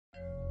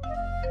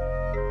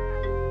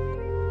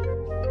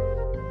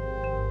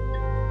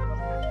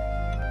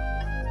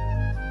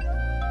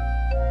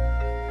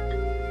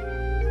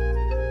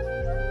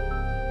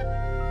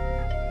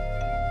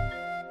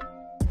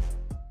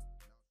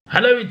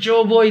Hello, it's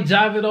your boy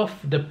Davidoff.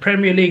 The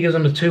Premier League is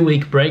on a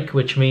 2-week break,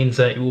 which means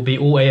it will be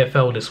all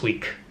AFL this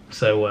week.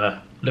 So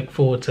look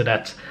forward to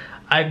that.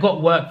 I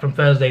got work from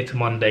Thursday to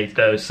Monday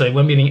though, so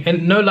we're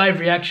meeting no live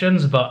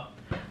reactions, but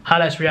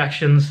highlights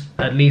reactions,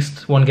 at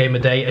least one game a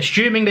day.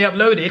 Assuming they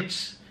upload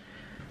it,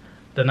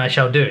 then I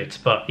shall do it.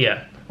 But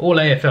yeah, all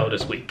AFL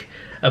this week,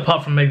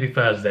 apart from maybe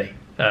Thursday.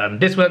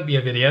 This won't be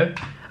a video.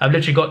 I've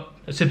literally got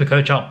a super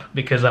coach up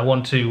because I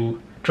want to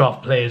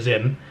draft players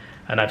in,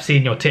 and I've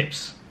seen your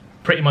tips.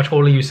 Pretty much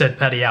all of you said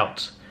Paddy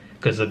out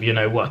because of you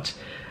know what.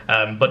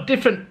 But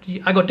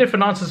I got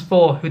different answers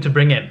for who to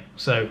bring in.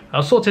 So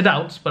I'll sort it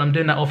out, but I'm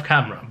doing that off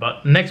camera.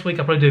 But next week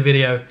I'll probably do a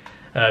video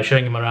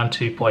showing him around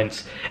 2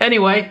 points.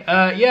 Anyway,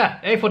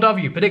 yeah,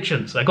 AFLW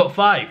predictions. I got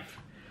 5.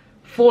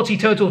 40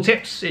 total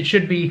tips. It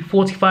should be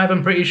 45,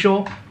 I'm pretty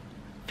sure.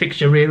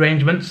 Fixture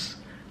rearrangements.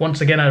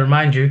 Once again, I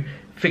remind you,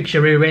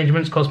 fixture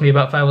rearrangements cost me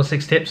about 5 or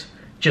 6 tips.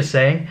 Just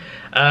saying.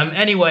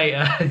 Anyway,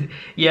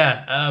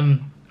 yeah,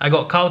 I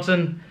got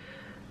Carlton,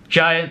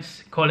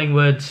 Giants,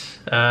 Collingwood,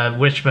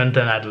 Richmond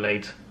and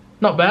Adelaide.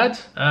 Not bad.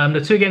 The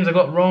 2 games I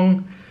got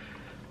wrong,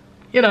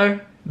 you know,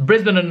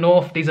 Brisbane and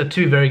North, these are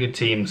 2 very good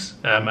teams.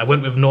 I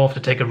went with North to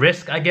take a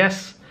risk, I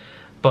guess.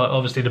 But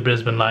obviously the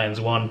Brisbane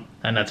Lions won,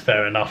 and that's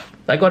fair enough.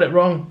 I got it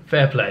wrong,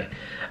 fair play.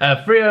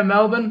 Freo and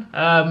Melbourne,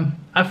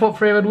 I thought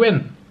Freo would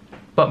win.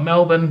 But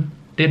Melbourne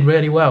did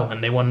really well,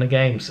 and they won the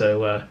game.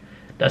 So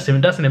that's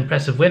an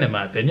impressive win in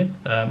my opinion.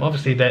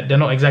 Obviously they're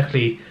not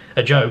exactly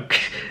a joke.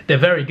 They're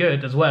very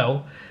good as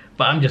well.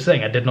 But I'm just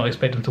saying, I did not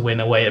expect them to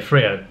win away at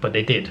Freo, but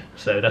they did.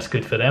 So that's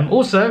good for them.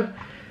 Also,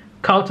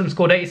 Carlton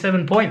scored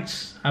 87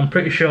 points. I'm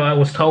pretty sure I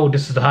was told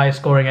this is the highest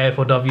scoring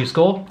AFLW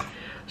score.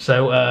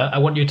 So I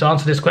want you to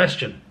answer this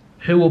question.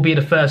 Who will be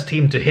the first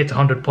team to hit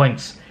 100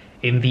 points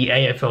in the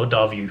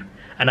AFLW?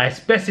 And I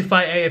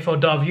specify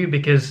AFLW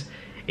because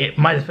it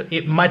might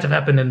have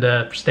happened in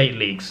the state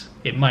leagues.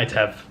 It might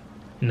have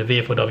in the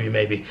VFLW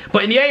maybe.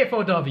 But in the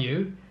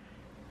AFLW,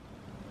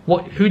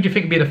 who do you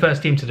think would be the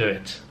first team to do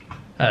it?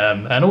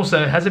 And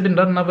also, has it been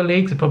done in other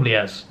leagues? It probably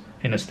has.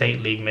 In a state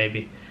league,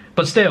 maybe.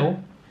 But still,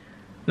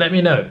 let me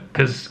know.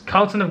 Because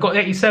Carlton have got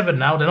 87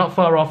 now. They're not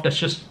far off. That's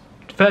just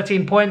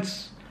 13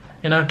 points.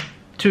 You know,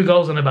 2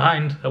 goals and a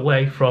behind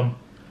away from...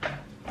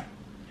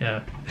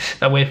 Yeah,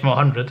 away from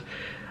 100.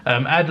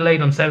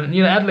 Adelaide on 7.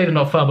 You know, Adelaide are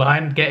not far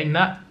behind getting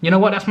that. You know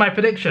what? That's my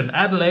prediction.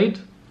 Adelaide,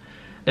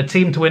 the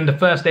team to win the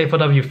first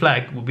AFLW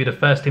flag, will be the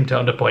first team to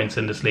 100 points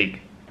in this league.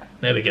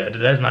 There we go,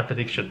 there's my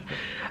prediction.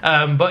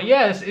 But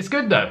yeah, it's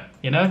good though,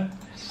 you know.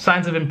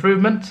 Signs of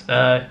improvement.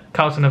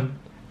 Carlton have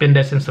been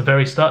there since the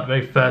very start,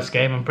 very first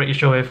game, I'm pretty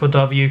sure, for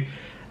W.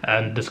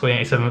 And they're scoring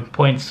 87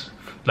 points,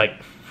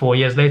 like 4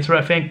 years later,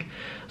 I think.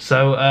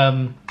 So,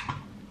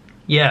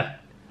 yeah,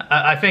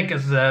 I think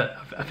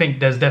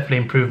there's definitely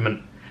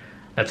improvement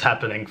that's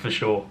happening for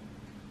sure.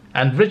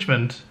 And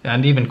Richmond,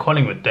 and even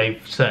Collingwood,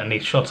 they've certainly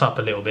shot up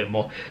a little bit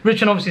more.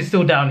 Richmond obviously is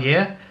still down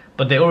here,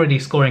 but they're already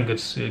scoring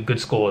good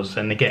scores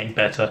and they're getting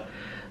better.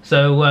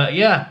 So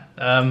yeah,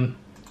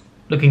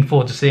 looking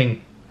forward to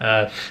seeing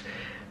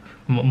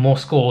more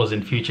scores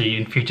in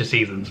future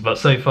seasons. But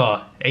so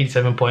far,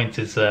 87 points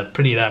is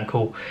pretty damn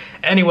cool.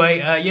 Anyway,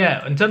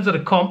 yeah, in terms of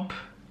the comp,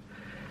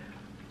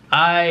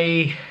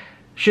 I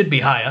should be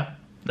higher.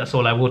 That's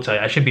all I will tell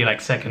you. I should be like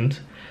second.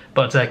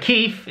 But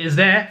Keith is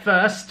there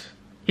first.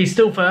 He's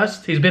still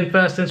first. He's been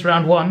first since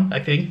round 1, I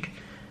think.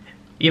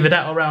 Either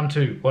that or round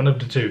 2, one of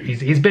the 2.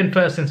 He's been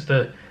first since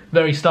the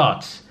very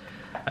start.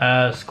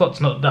 Scott's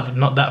not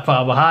that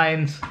far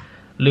behind.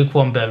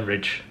 Lukewarm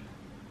beverage.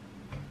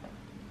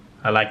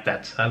 I like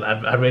that.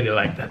 I really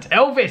like that.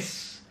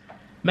 Elvis,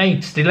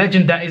 mate, the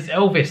legend that is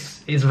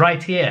Elvis is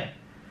right here.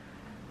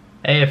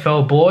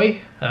 AFL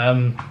boy,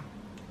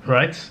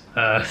 right?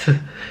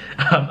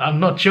 I'm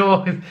not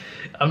sure.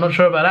 I'm not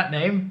sure about that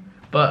name,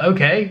 but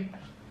okay.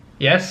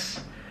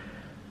 Yes.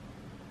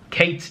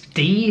 Kate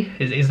D,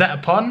 is that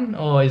a pun,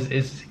 or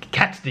is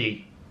Cat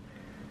D?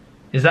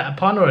 Is that a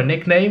pun or a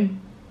nickname?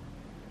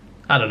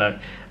 I don't know.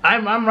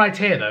 I'm right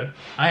here though.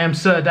 I am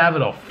Sir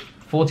Davidoff.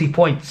 40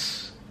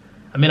 points.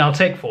 I mean, I'll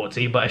take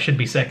 40, but I should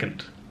be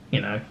second.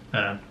 You know,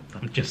 I'm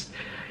just.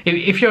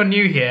 If you're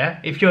new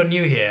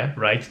here,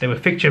 right? There were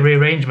fixture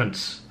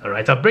rearrangements. All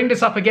right, I'll bring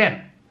this up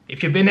again.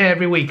 If you've been here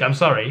every week, I'm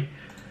sorry,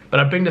 but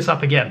I'll bring this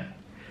up again.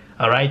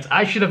 All right,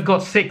 I should have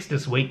got 6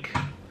 this week.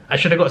 I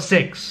should have got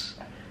 6.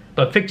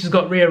 But fixtures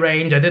got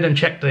rearranged. I didn't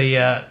check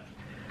the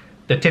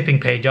tipping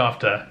page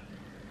after,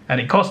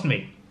 and it cost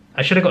me.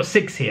 I should have got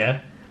 6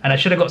 here, and I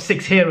should have got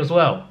 6 here as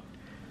well.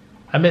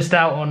 I missed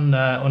out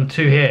on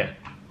 2 here.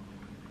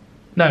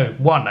 No,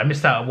 1. I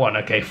missed out on 1.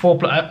 Okay,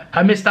 4.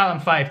 I missed out on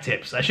 5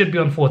 tips. I should be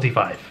on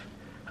 45.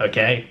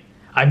 Okay,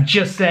 I'm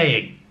just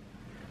saying.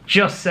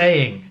 Just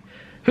saying.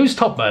 Who's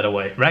top, by the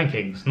way?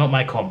 Rankings, not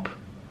my comp.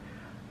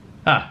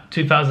 Ah,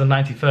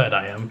 2093rd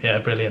I am. Yeah,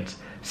 brilliant.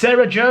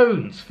 Sarah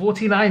Jones,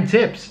 49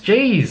 tips.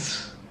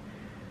 Jeez.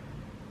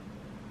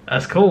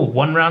 That's cool.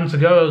 1 round to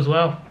go as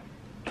well.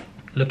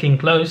 Looking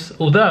close.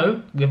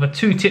 Although, with a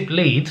 2-tip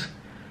lead,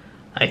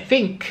 I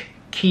think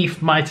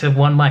Keith might have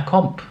won my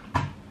comp.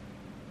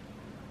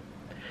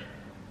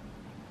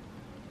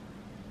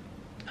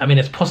 I mean,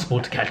 it's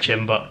possible to catch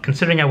him, but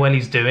considering how well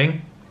he's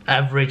doing,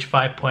 average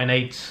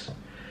 5.8,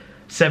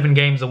 7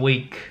 games a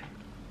week,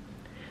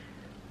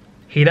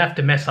 he'd have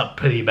to mess up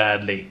pretty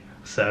badly.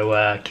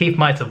 So Keith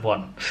might have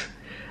won.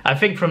 I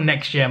think from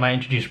next year I might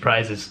introduce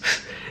prizes.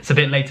 It's a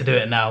bit late to do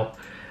it now.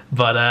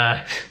 But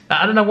I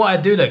don't know what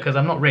I'd do though, because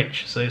I'm not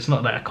rich. So it's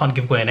not like I can't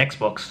give away an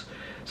Xbox.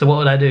 So what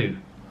would I do?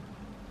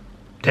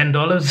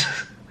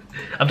 $10?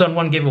 I've done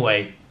one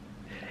giveaway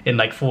in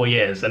like 4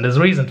 years. And there's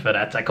a reason for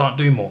that. I can't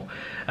do more.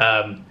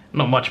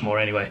 Not much more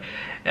anyway.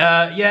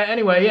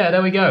 Yeah,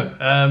 there we go.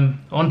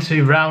 On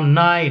to round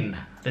 9.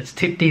 Let's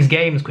tip these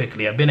games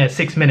quickly. I've been here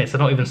 6 minutes.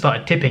 I've not even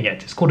started tipping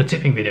yet. It's called a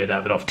tipping video,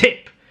 Davidoff.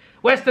 Tip!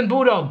 Western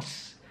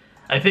Bulldogs,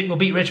 I think, will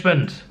beat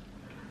Richmond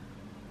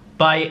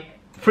by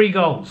 3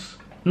 goals.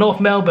 North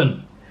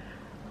Melbourne,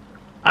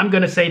 I'm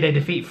going to say they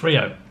defeat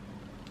Freo.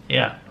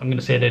 Yeah, I'm going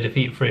to say they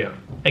defeat Freo.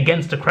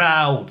 Against the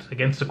crowd.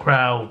 Against the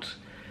crowd.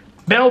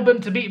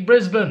 Melbourne to beat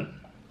Brisbane.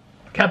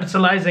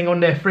 Capitalising on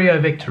their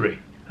Freo victory.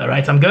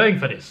 Alright, I'm going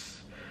for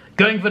this.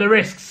 Going for the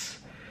risks.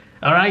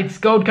 Alright,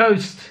 Gold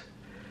Coast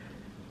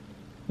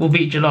will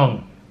beat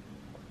Geelong.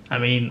 I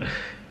mean,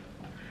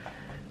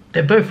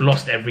 they both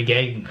lost every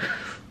game.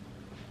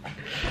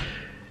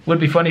 Would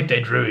be funny if they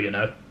drew, you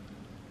know.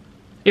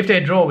 If they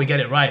draw, we get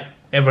it right.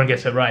 Everyone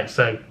gets it right,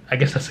 so I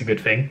guess that's a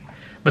good thing.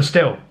 But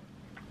still,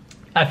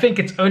 I think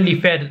it's only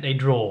fair that they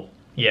draw.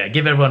 Yeah,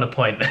 give everyone a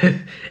point.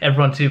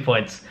 Everyone 2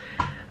 points.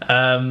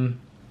 Wait,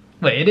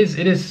 it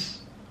is...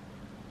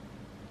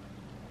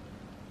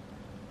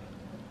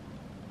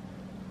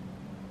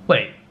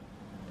 Wait,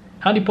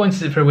 how many points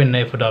is it for a win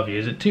in AFLW?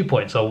 Is it 2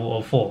 points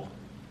or 4?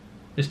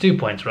 It's 2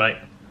 points, right?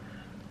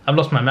 I've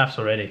lost my maths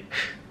already.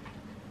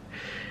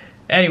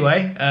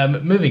 Anyway,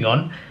 moving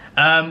on.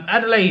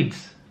 Adelaide,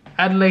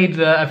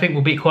 I think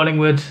will beat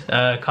Collingwood.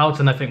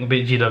 Carlton, I think will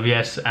beat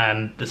GWS,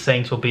 and the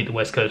Saints will beat the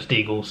West Coast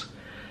Eagles.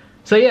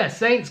 So yeah,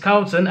 Saints,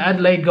 Carlton,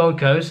 Adelaide, Gold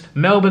Coast,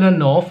 Melbourne and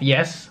North.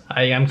 Yes,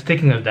 I am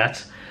sticking with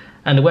that,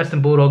 and the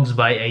Western Bulldogs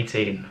by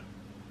 18.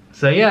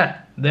 So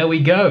yeah, there we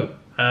go.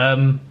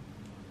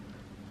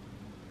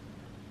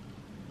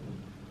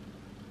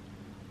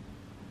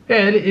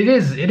 Yeah,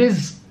 it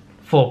is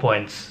 4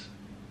 points.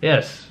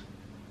 Yes.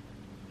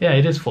 Yeah,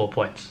 it is 4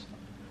 points.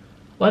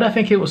 Why did I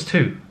think it was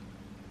 2?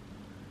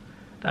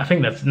 I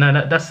think that's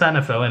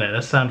Sanafel, isn't it?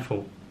 That's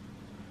Sanful.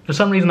 For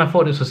some reason I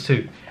thought this was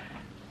 2.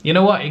 You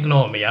know what?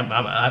 Ignore me.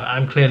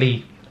 I'm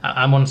clearly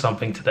on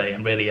something today. I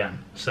really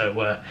am.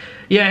 So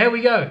yeah, here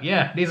we go.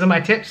 Yeah, these are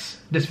my tips.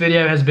 This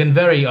video has been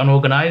very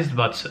unorganized,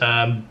 but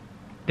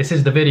this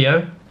is the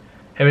video.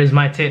 Here is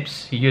my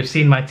tips. You've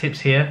seen my tips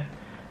here.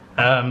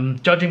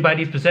 Judging by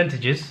these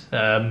percentages,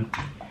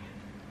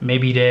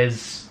 maybe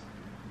there's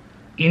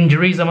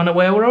injuries I'm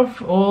unaware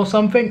of or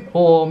something,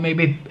 or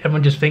maybe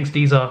everyone just thinks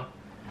these are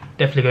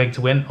definitely going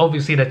to win.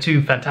 Obviously they're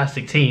 2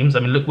 fantastic teams. I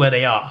mean, look where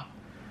they are.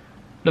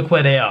 Look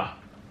where they are.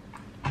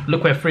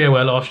 Look where Freo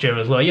were last year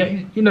as well.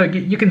 Yeah, you know,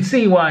 you can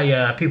see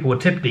why people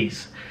would tip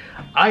these.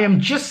 I am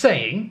just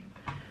saying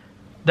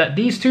that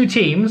these 2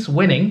 teams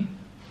winning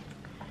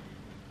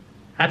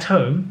at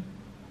home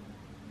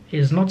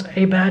is not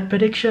a bad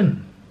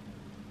prediction.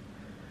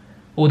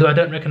 Although I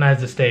don't recognise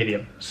the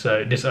stadium,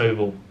 so this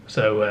oval.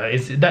 So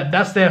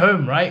that's their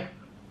home, right?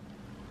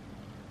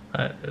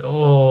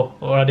 Or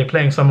are they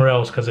playing somewhere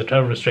else because of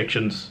travel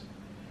restrictions?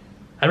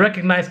 I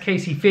recognise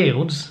Casey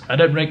Fields. I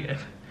don't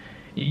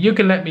You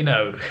can let me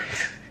know.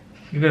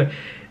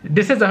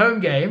 This is a home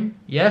game.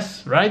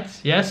 Yes, right?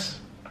 Yes.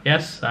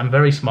 Yes, I'm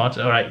very smart.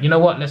 All right. You know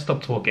what? Let's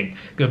stop talking.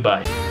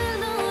 Goodbye.